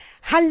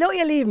Hallo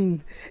ihr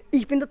Lieben,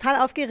 ich bin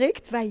total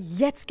aufgeregt, weil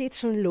jetzt geht's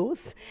schon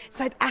los.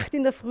 Seit 8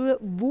 in der Früh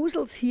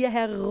wuselt's hier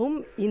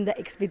herum in der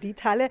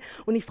Expedithalle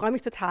und ich freue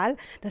mich total,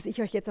 dass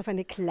ich euch jetzt auf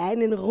einen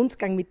kleinen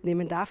Rundgang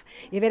mitnehmen darf.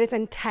 Ihr werdet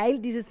einen Teil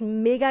dieses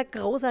mega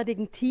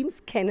großartigen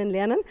Teams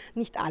kennenlernen.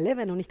 Nicht alle,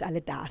 weil noch nicht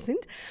alle da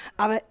sind,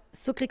 aber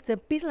so kriegt ihr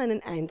ein bisschen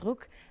einen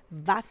Eindruck,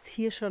 was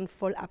hier schon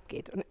voll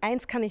abgeht. Und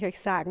eins kann ich euch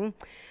sagen,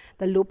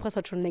 der Lobpreis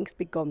hat schon längst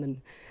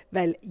begonnen,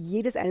 weil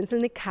jedes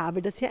einzelne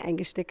Kabel, das hier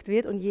eingesteckt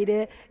wird und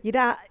jede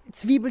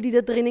Zwiebel, die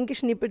da drinnen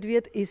geschnippelt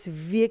wird,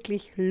 ist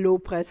wirklich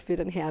Lobpreis für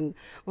den Herrn.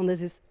 Und das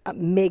ist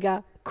ein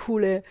mega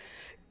cooler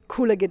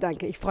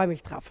Gedanke. Ich freue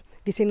mich drauf.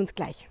 Wir sehen uns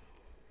gleich.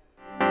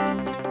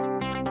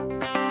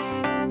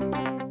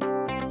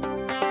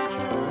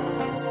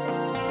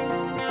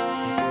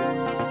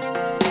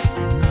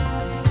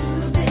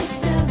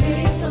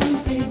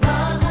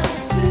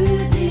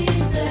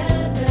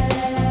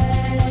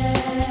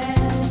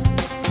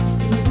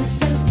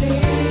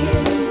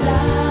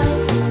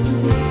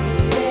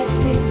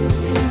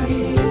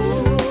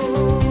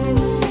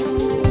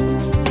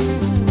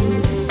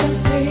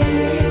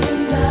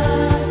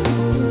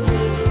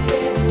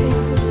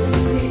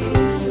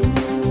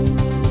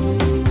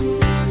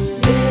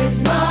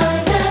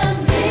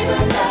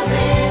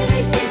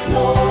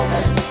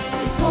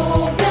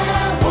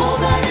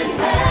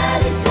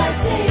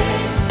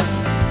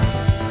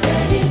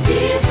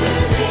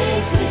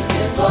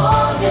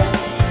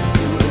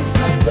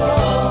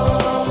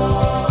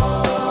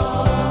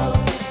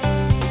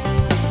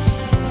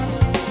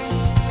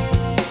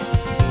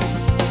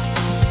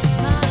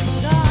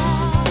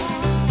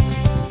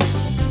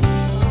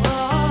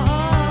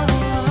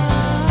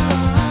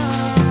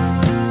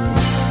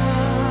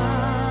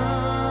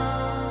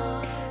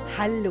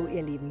 Hallo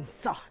ihr Lieben,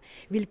 so,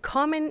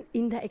 willkommen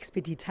in der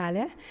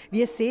Expedithalle. Wie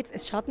ihr seht,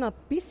 es schaut noch ein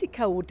bisschen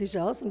chaotisch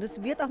aus und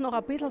es wird auch noch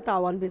ein bisschen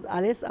dauern, bis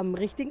alles am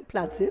richtigen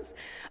Platz ist.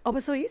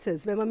 Aber so ist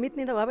es, wenn man mitten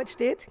in der Arbeit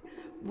steht,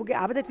 wo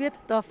gearbeitet wird,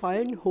 da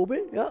fallen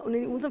Hobel, ja, und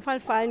in unserem Fall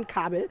fallen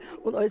Kabel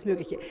und alles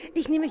Mögliche.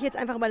 Ich nehme euch jetzt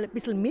einfach mal ein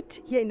bisschen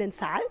mit hier in den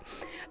Saal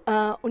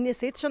und ihr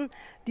seht schon,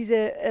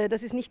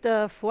 das ist nicht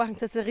der Vorhang,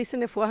 der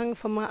zerrissene Vorhang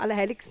vom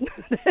Allerheiligsten,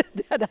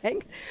 der da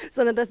hängt,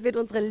 sondern das wird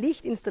unsere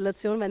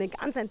Lichtinstallation, weil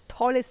ein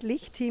tolles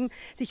Lichtteam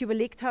sich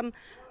überlegt haben,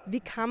 wie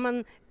kann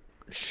man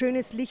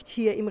schönes Licht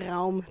hier im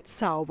Raum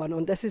zaubern,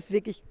 und das ist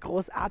wirklich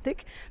großartig.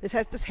 Das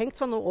heißt, das hängt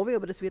zwar noch oben,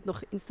 aber das wird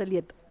noch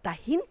installiert.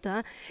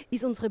 Dahinter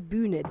ist unsere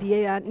Bühne, die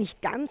ja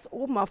nicht ganz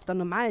oben auf der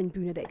normalen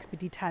Bühne der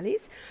Expedithalle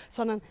ist,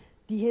 sondern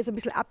die hier so ein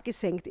bisschen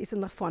abgesenkt ist und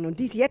nach vorne, und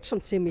die ist jetzt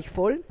schon ziemlich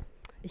voll.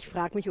 Ich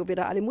frage mich, ob wir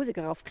da alle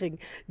Musiker raufkriegen.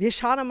 Wir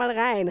schauen einmal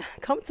rein.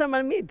 Kommt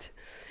einmal mit.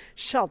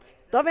 Schaut,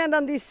 da werden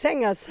dann die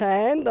Sänger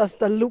sein. Da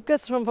ist der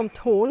Lukas schon vom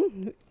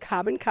Ton.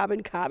 Kabeln.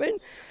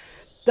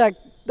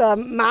 Der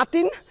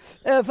Martin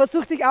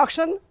versucht sich auch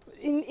schon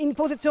in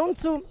Position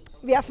zu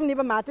werfen.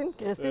 Lieber Martin,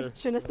 grüß dich.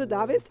 Schön, dass du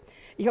da bist.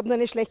 Ich habe nur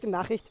eine schlechte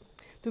Nachricht.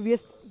 Du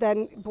wirst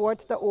dein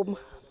Board da oben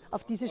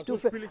auf diese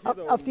Stufe,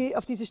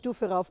 auf diese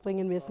Stufe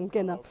raufbringen müssen,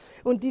 genau.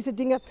 Und diese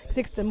Dinger,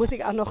 siehst du, da muss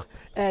ich auch noch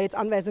jetzt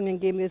Anweisungen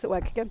geben, wie es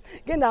arg, gell?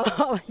 Genau,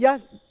 ja,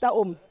 da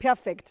oben,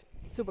 perfekt,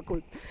 super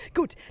cool.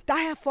 Gut,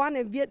 daher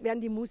vorne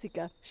werden die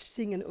Musiker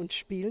singen und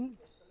spielen.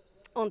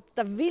 Und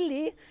der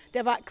Willi,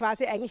 der war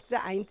quasi eigentlich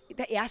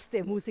der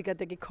erste Musiker,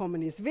 der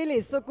gekommen ist.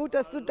 Willi, so gut,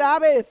 dass du da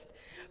bist.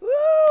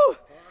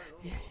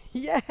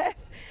 Yes!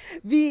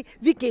 Wie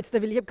geht's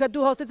der Willi? Ich habe gehört,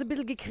 du hast jetzt ein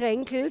bisschen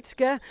gekränkelt,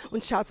 gell?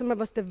 Und schaut mal,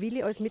 was der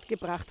Willi alles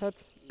mitgebracht hat.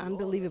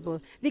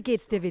 Unbelievable. Wie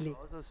geht's dir, Willi?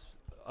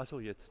 Also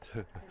jetzt.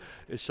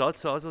 Es schaut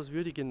so aus, als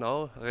würde ich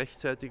genau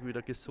rechtzeitig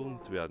wieder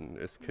gesund werden.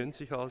 Es könnte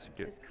sich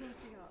ausgehen.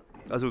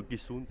 Also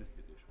gesund ist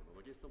bitte schon,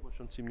 aber gestern war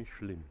schon ziemlich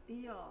schlimm.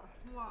 Ja,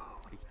 wow.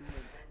 Ich tue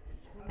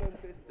mein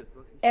Bestes.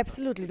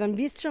 Absolut. Dann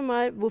wisst schon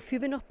mal,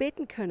 wofür wir noch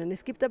beten können.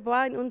 Es gibt ein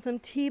paar in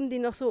unserem Team, die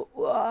noch so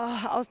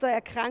aus der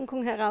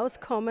Erkrankung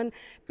herauskommen.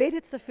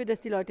 Betet dafür, dass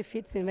die Leute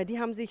fit sind, weil die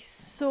haben sich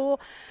so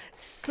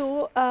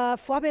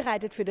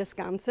vorbereitet für das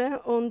Ganze.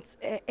 Und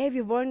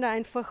wir wollen da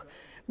einfach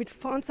mit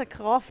voller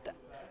Kraft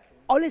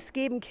alles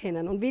geben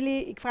können. Und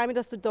Willi, ich freue mich,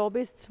 dass du da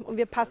bist, und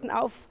wir passen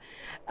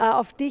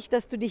auf dich,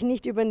 dass du dich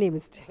nicht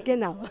übernimmst.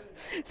 Genau.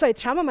 So,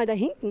 jetzt schauen wir mal da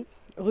hinten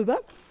rüber.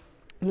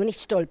 Nur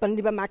nicht stolpern,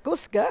 lieber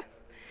Markus, gell?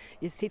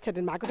 Ihr seht ja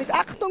den Markus nicht.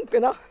 Achtung,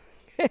 genau.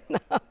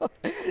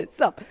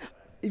 So,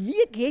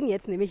 wir gehen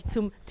jetzt nämlich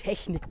zum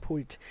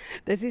Technikpult.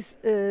 Das ist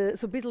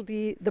so ein bisschen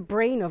the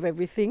brain of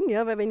everything,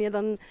 ja, weil wenn ihr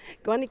dann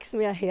gar nichts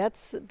mehr hört,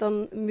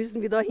 dann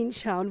müssen wir da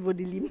hinschauen, wo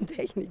die lieben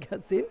Techniker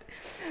sind.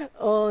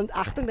 Und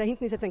Achtung, da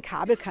hinten ist jetzt ein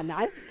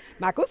Kabelkanal.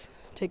 Markus,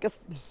 take a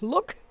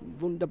look.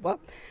 Wunderbar.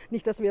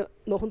 Nicht, dass wir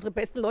noch unsere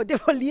besten Leute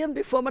verlieren,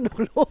 bevor wir noch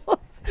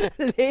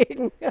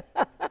loslegen.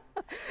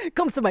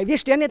 Kommt mal, wir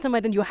stören jetzt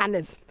einmal den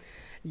Johannes.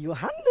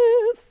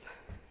 Johannes!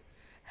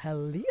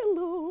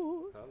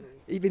 Hallihallo! Hallo.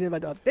 Ich bin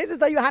immer dort. Das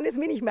ist der Johannes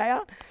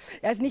Minichmeier.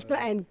 Er ist nicht nur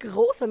ein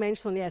großer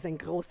Mensch, sondern er ist ein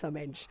großer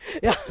Mensch.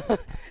 Ja,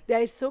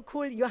 der ist so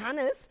cool.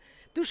 Johannes,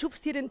 du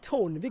schubst hier den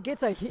Ton. Wie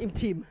geht's euch im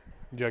Team?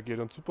 Ja, geht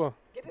uns super.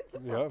 Geht uns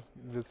super? Ja,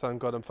 wir sind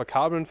gerade am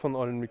Verkabeln von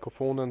allen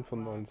Mikrofonen,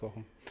 von allen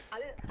Sachen.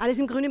 Alles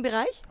im grünen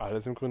Bereich?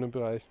 Alles im grünen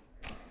Bereich.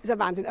 Das ist ein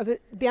Wahnsinn. Also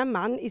der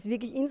Mann ist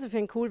wirklich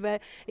insofern cool, weil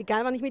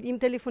egal wann ich mit ihm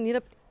telefoniert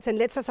habe, sein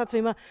letzter Satz war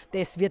immer,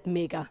 das wird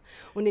mega.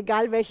 Und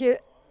egal welche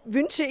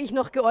Wünsche ich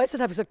noch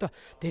geäußert habe, ich gesagt,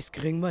 das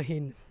kriegen wir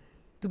hin.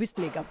 Du bist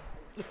mega.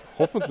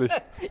 Hoffentlich.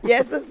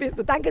 Yes, das bist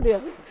du. Danke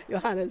dir,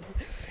 Johannes.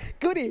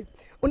 Guti.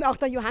 Und auch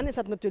der Johannes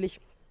hat natürlich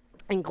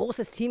ein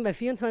großes Team, weil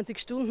 24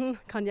 Stunden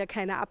kann ja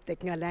keiner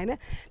abdecken alleine.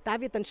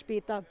 Da wird dann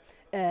später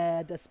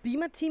das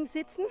Beamer-Team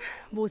sitzen,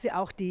 wo sie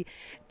auch die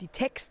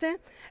Texte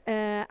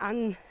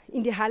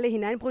in die Halle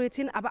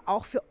hineinproduzieren, aber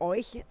auch für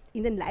euch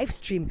in den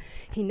Livestream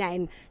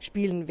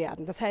hineinspielen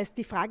werden. Das heißt,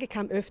 die Frage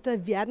kam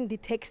öfter, werden die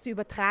Texte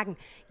übertragen?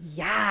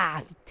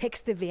 Ja, die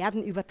Texte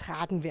werden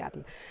übertragen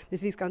werden.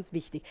 Das ist ganz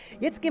wichtig.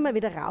 Jetzt gehen wir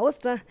wieder raus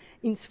da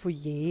ins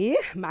Foyer.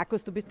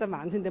 Markus, du bist der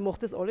Wahnsinn, der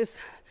macht das alles,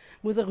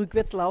 muss er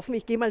rückwärts laufen.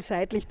 Ich gehe mal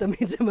seitlich,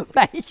 damit es immer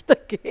leichter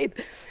geht.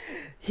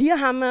 Hier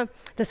haben wir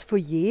das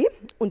Foyer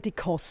und die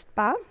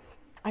Kostbar.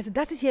 Also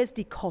das ist hier ist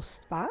die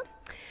Kostbar.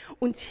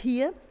 Und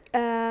hier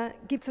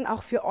gibt es dann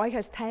auch für euch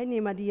als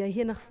Teilnehmer, die ihr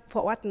hier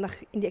vor Ort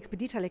in die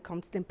Expedithalle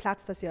kommt, den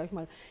Platz, dass ihr euch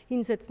mal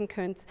hinsetzen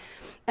könnt.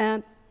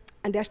 An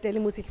der Stelle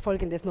muss ich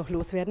Folgendes noch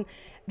loswerden.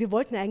 Wir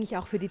wollten eigentlich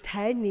auch für die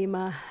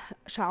Teilnehmer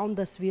schauen,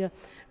 dass wir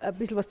ein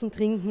bisschen was zum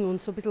Trinken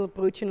und so ein bisschen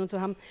Brötchen und so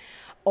haben.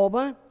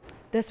 Aber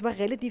das war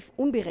relativ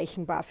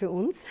unberechenbar für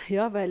uns,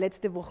 ja, weil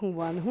letzte Woche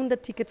waren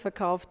 100 Tickets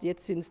verkauft,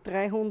 jetzt sind es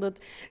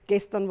 300,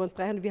 gestern waren es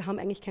 300, wir haben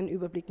eigentlich keinen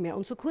Überblick mehr.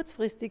 Und so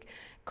kurzfristig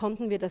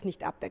konnten wir das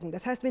nicht abdecken.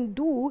 Das heißt, wenn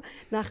du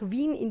nach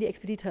Wien in die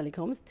Expedithalle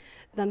kommst,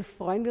 dann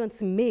freuen wir uns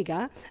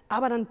mega,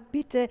 aber dann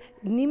bitte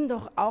nimm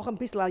doch auch ein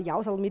bisschen ein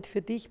Jausal mit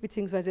für dich,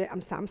 beziehungsweise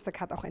am Samstag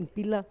hat auch ein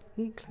Biller,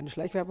 kleine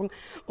Schleichwerbung,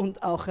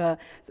 und auch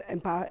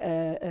ein paar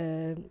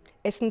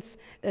Essens...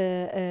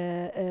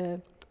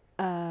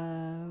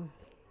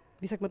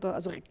 wie sagt man da,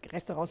 also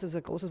Restaurants ist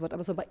ein großes Wort,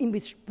 aber so ein paar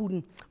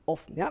Imbissbuden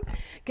offen, ja.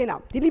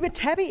 Genau, die liebe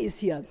Tabby ist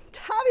hier.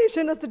 Tabby,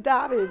 schön, dass du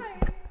da bist.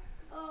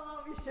 Oh,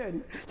 wie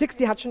schön. Siehst,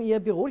 die hat schon ihr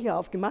Büro hier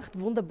aufgemacht,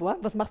 wunderbar.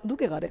 Was machst denn du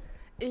gerade?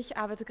 Ich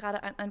arbeite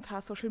gerade an ein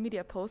paar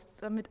Social-Media-Posts,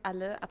 damit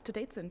alle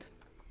up-to-date sind.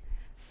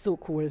 So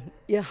cool.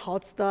 Ihr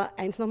haut da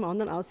eins nach dem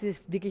anderen aus, das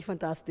ist wirklich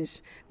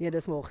fantastisch, wie ihr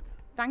das macht.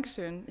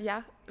 Dankeschön.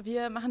 Ja,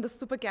 wir machen das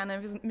super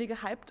gerne. Wir sind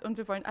mega hyped und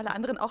wir wollen alle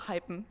anderen auch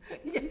hypen.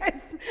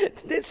 Yes,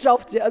 das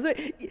schafft sie. Also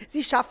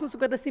sie schaffen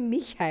sogar, dass sie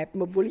mich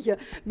hypen, obwohl ich ja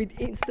mit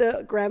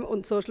Instagram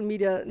und Social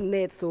Media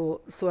nicht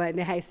so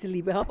eine heiße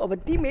Liebe habe. Aber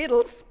die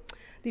Mädels,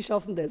 die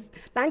schaffen das.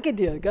 Danke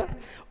dir. Gell?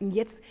 Und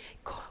jetzt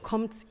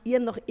kommt ihr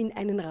noch in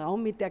einen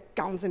Raum, mit der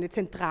ganz eine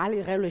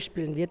zentrale Rolle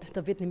spielen wird.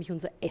 Da wird nämlich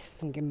unser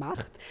Essen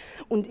gemacht.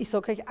 Und ich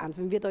sage euch eins,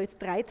 wenn wir da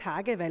jetzt 3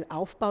 Tage, weil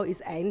Aufbau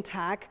ist 1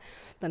 Tag,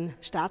 dann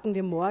starten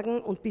wir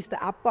morgen und bis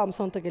der Abbau am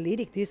Sonntag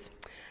erledigt ist,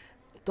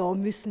 da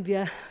müssen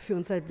wir für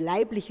unser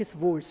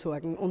leibliches Wohl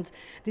sorgen und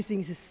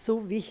deswegen ist es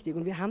so wichtig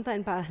und wir haben da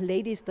ein paar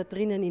Ladies da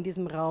drinnen in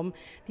diesem Raum,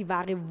 die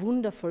Ware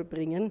wundervoll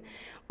bringen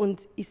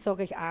und ich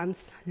sage euch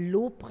eins,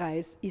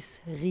 Lobpreis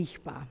ist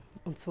riechbar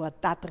und zwar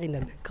da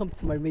drinnen,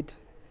 kommt's mal mit.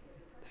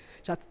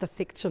 Schaut, das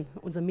seht schon,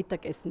 unser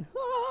Mittagessen.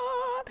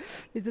 Ah,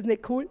 ist das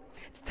nicht cool?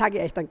 Das zeige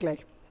ich euch dann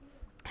gleich.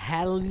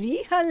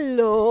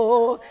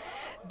 Hallo,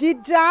 die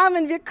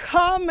Damen, wir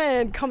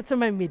kommen, kommt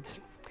mal mit.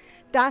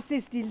 Das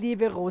ist die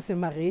liebe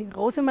Rosemarie.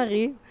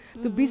 Rosemarie,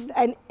 du bist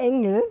ein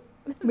Engel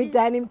mit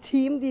deinem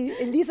Team. Die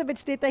Elisabeth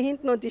steht da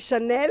hinten und die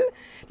Chanel.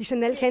 Die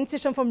Chanel kennt sie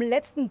schon vom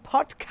letzten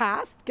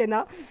Podcast,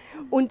 genau.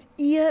 Und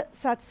ihr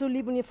seid so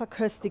lieb und ihr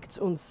verköstigt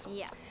uns.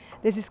 Ja.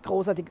 Das ist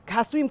großartig.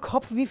 Hast du im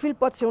Kopf, wie viele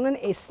Portionen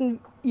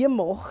Essen ihr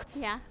macht?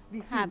 Ja,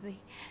 habe ich.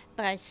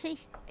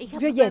 30. Ich Für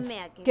habe jetzt,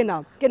 mehr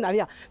genau,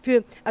 ja.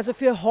 Für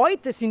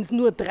heute sind es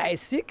nur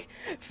 30,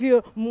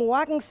 für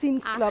morgen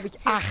sind es, glaube ich,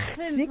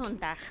 80.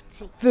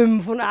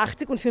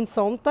 85 und für den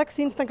Sonntag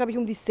sind es dann, glaube ich,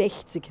 um die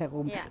 60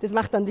 herum. Ja. Das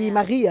macht dann die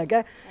Maria,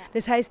 gell?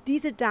 Das heißt,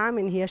 diese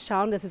Damen hier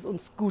schauen, dass es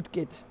uns gut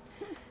geht.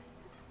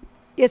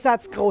 Ihr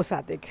seid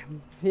großartig.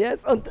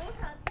 Yes? Und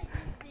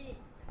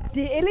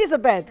die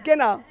Elisabeth,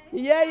 genau.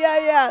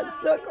 Ja,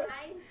 so gut.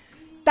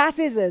 Das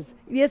ist es.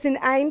 Wir sind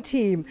ein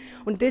Team.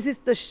 Und das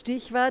ist das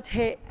Stichwort.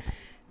 Hey,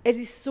 es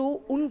ist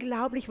so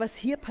unglaublich, was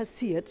hier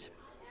passiert.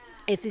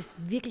 Es ist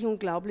wirklich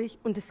unglaublich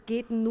und es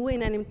geht nur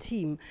in einem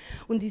Team.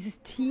 Und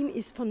dieses Team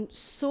ist von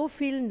so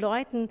vielen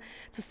Leuten,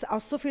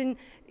 aus so vielen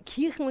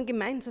Kirchen und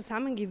Gemeinden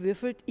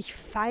zusammengewürfelt. Ich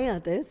feiere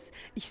das.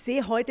 Ich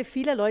sehe heute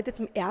viele Leute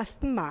zum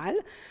ersten Mal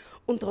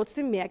und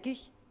trotzdem merke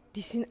ich,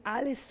 die sind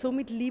alle so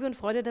mit Liebe und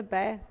Freude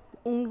dabei.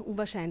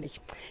 Unwahrscheinlich.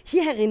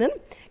 Hier herinnen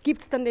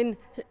gibt es dann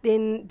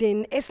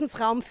den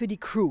Essensraum für die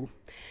Crew.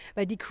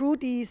 Weil die Crew,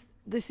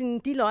 das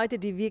sind die Leute,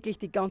 die wirklich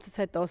die ganze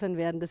Zeit da sein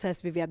werden. Das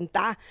heißt, wir werden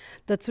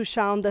dazu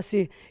schauen, dass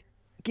sie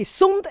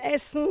gesund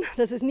essen,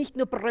 dass es nicht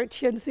nur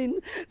Brötchen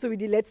sind, so wie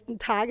die letzten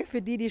Tage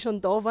für die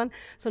schon da waren,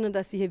 sondern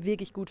dass sie hier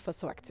wirklich gut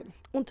versorgt sind.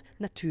 Und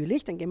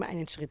natürlich, dann gehen wir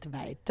einen Schritt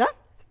weiter,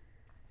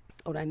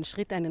 oder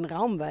einen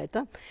Raum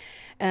weiter,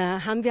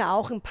 haben wir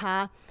auch ein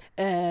paar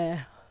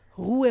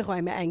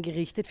Ruheräume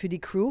eingerichtet für die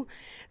Crew,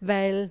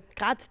 weil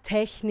gerade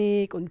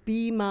Technik und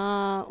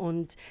Beamer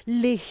und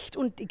Licht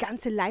und die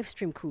ganze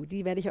Livestream-Crew,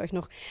 die werde ich euch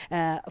noch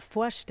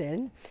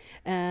vorstellen,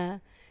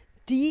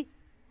 die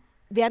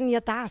werden ja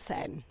da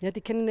sein. Ja,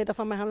 die können nicht auf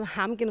einmal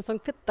heimgehen und sagen,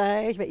 für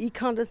euch, weil ich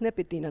kann das nicht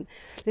bedienen.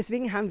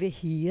 Deswegen haben wir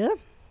hier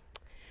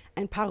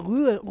ein paar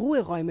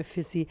Ruheräume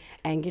für Sie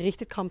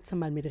eingerichtet. Kommt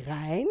mal mit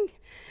rein.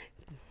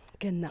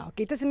 Genau.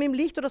 Geht das mit dem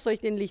Licht oder soll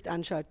ich den Licht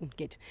anschalten?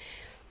 Geht.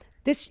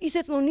 Das ist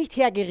jetzt noch nicht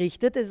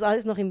hergerichtet, das ist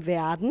alles noch im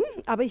Werden.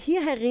 Aber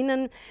hier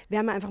herinnen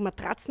werden wir einfach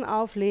Matratzen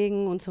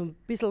auflegen und so ein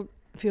bisschen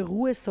für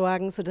Ruhe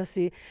sorgen, sodass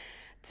Sie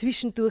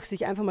zwischendurch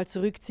sich einfach mal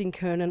zurückziehen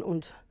können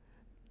und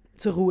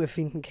zur Ruhe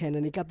finden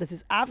können. Ich glaube, das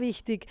ist auch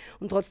wichtig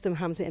und trotzdem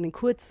haben Sie einen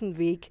kurzen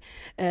Weg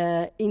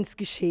ins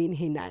Geschehen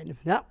hinein.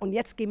 Ja? Und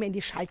jetzt gehen wir in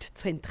die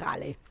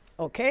Schaltzentrale.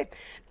 Okay?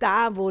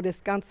 Da, wo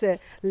das ganze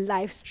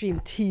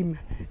Livestream-Team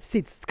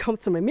sitzt.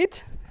 Kommt mal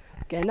mit.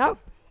 Genau.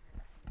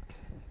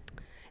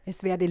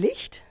 Es werde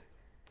Licht.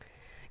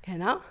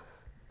 Genau.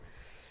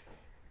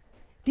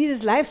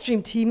 Dieses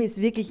Livestream-Team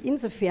ist wirklich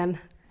insofern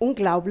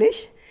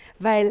unglaublich,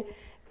 weil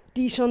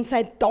die schon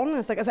seit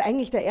Donnerstag, also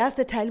eigentlich der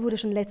erste Teil wurde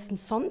schon letzten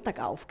Sonntag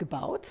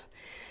aufgebaut.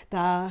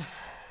 Da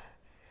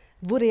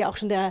wurde ja auch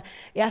schon der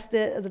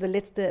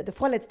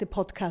vorletzte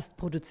Podcast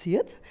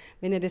produziert,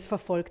 wenn ihr das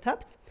verfolgt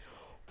habt.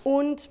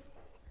 Und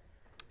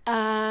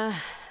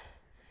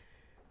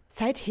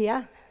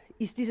seither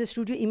ist dieses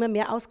Studio immer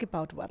mehr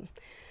ausgebaut worden.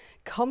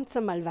 Kommt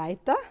einmal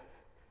weiter.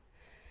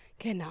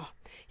 Genau.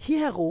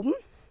 Hier herum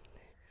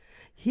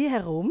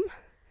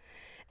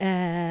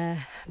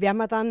werden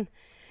wir dann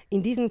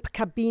in diesen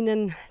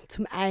Kabinen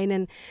zum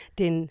einen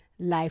den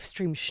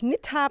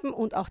Livestream-Schnitt haben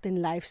und auch den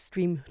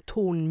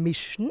Livestream-Ton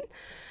mischen.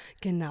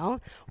 Genau.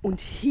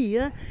 Und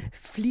hier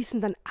fließen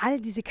dann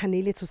all diese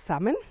Kanäle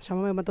zusammen. Schauen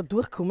wir mal, ob wir da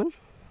durchkommen.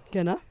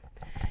 Genau.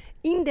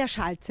 In der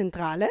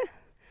Schaltzentrale.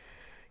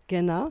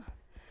 Genau.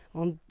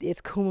 Und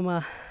jetzt kommen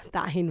wir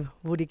dahin,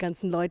 wo die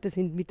ganzen Leute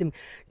sind mit dem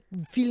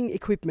vielen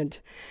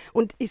Equipment.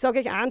 Und ich sage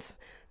euch eins,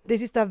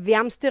 das ist der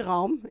wärmste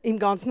Raum im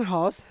ganzen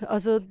Haus.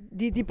 Also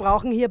die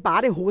brauchen hier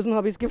Badehosen,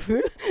 habe ich das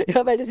Gefühl.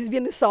 Ja, weil das ist wie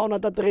eine Sauna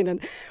da drinnen.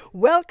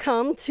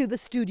 Welcome to the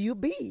Studio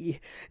B.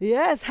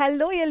 Yes,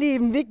 hallo ihr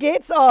Lieben, wie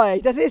geht's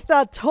euch? Das ist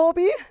der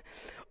Tobi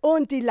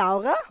und die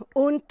Laura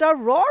und der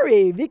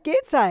Rory. Wie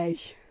geht's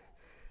euch?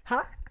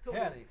 Ha?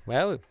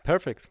 Well,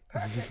 perfect.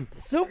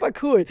 Super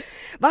cool.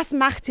 Was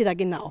macht ihr da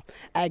genau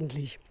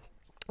eigentlich?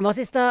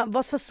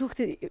 Was versucht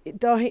ihr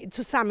da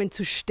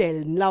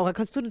zusammenzustellen? Laura,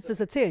 kannst du uns das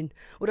erzählen?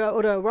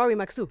 Oder Rory,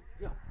 magst du?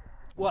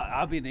 Well,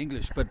 I'll be in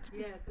English, but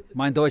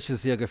mein Deutsch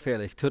ist sehr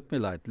gefährlich. Tut mir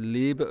leid.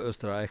 Liebe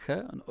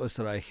Österreicher und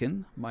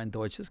Österreicherin, mein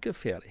Deutsch ist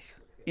gefährlich.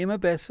 Immer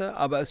besser,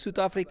 aber als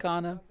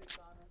Südafrikaner,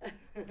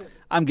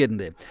 I'm getting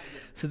there.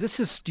 So this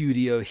is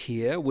studio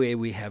here where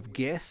we have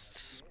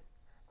guests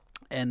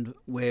and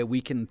where we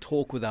can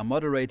talk with our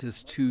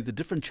moderators to the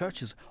different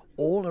churches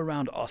all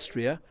around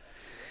Austria.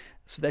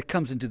 So that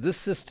comes into this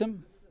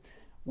system.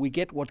 We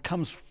get what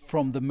comes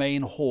from the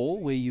main hall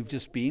where you've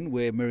just been,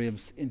 where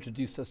Miriam's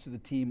introduced us to the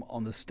team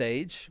on the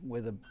stage,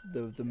 where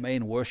the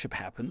main worship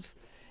happens.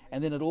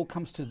 And then it all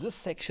comes to this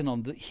section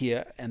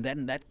here, and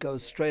then that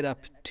goes straight up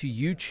to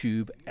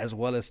YouTube as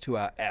well as to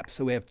our app.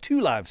 So we have 2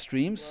 live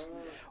streams.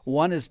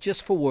 One is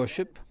just for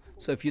worship.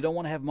 So if you don't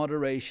want to have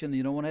moderation,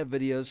 you don't want to have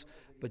videos,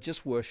 but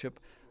just worship,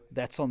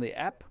 that's on the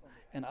app.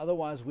 And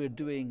otherwise we're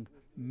doing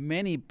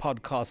many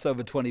podcasts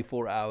over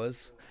 24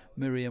 hours,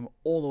 Miriam,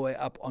 all the way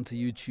up onto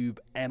YouTube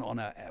and on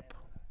our app.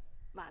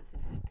 Wahnsinn.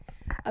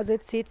 Also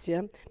jetzt seht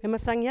ihr, wenn wir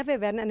sagen, ja, wir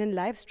werden einen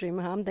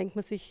Livestream haben, denkt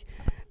man sich,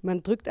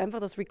 man drückt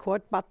einfach das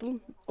Record-Button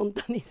und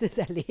dann ist es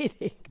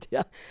erledigt.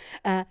 Ja.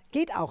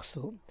 Geht auch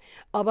so.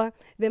 Aber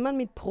wenn man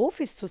mit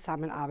Profis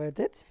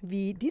zusammenarbeitet,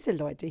 wie diese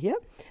Leute hier,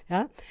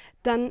 ja,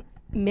 dann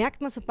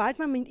merkt man, sobald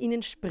man mit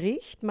ihnen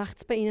spricht, macht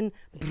es bei ihnen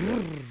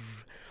brrr.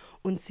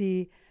 Und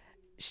sie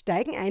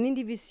steigen ein in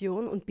die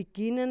Vision und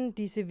beginnen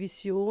diese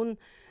Vision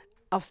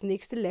aufs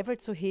nächste Level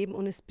zu heben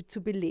und es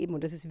zu beleben.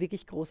 Und das ist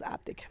wirklich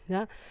großartig.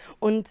 Ja?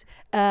 Und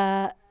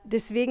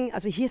deswegen,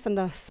 also hier ist dann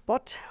der Spot,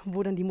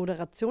 wo dann die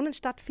Moderationen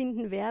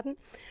stattfinden werden.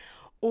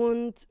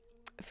 Und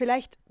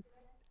vielleicht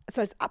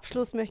so als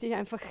Abschluss möchte ich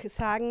einfach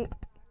sagen,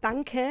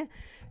 danke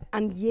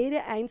an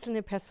jede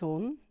einzelne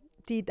Person,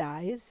 die da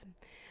ist,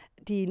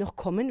 die noch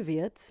kommen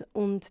wird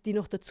und die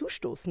noch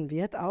dazustoßen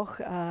wird,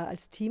 auch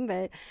als Team,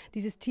 weil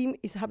dieses Team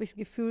ist, habe ich das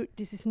Gefühl,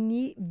 das ist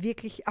nie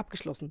wirklich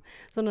abgeschlossen,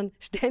 sondern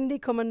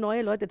ständig kommen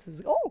neue Leute dazu.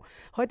 Oh,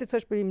 heute zum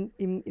Beispiel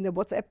in der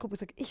WhatsApp-Gruppe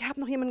sagt, ich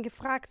habe noch jemanden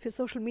gefragt für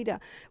Social Media,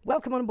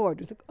 welcome on board.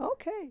 Und ich sage,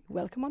 okay,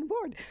 welcome on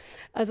board.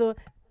 Also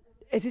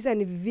es ist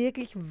eine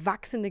wirklich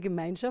wachsende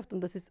Gemeinschaft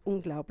und das ist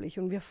unglaublich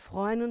und wir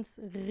freuen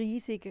uns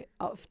riesig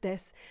auf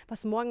das,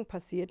 was morgen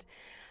passiert.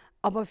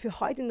 Aber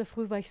für heute in der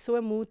Früh war ich so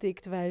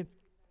ermutigt, weil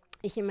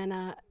ich in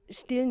meiner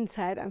stillen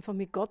Zeit einfach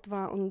mit Gott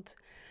war und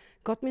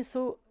Gott mir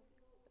so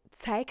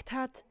gezeigt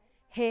hat,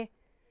 hey,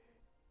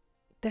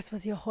 das,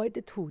 was ihr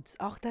heute tut,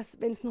 auch das,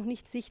 wenn es noch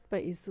nicht sichtbar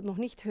ist und noch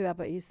nicht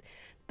hörbar ist,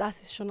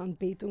 das ist schon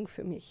Anbetung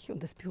für mich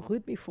und das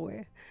berührt mich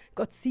voll.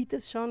 Gott sieht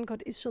es schon,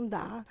 Gott ist schon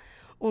da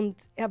und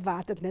er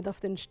wartet nicht auf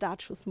den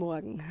Startschuss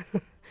morgen.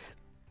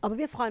 Aber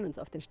wir freuen uns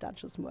auf den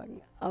Startschuss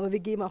morgen. Aber wir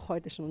geben auch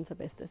heute schon unser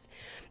Bestes.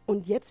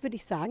 Und jetzt würde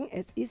ich sagen,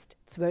 es ist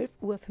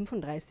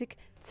 12:35 Uhr,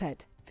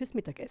 Zeit fürs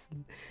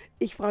Mittagessen.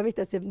 Ich freue mich,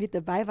 dass ihr mit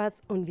dabei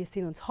wart und wir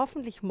sehen uns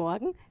hoffentlich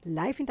morgen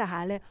live in der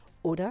Halle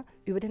oder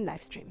über den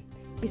Livestream.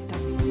 Bis dann.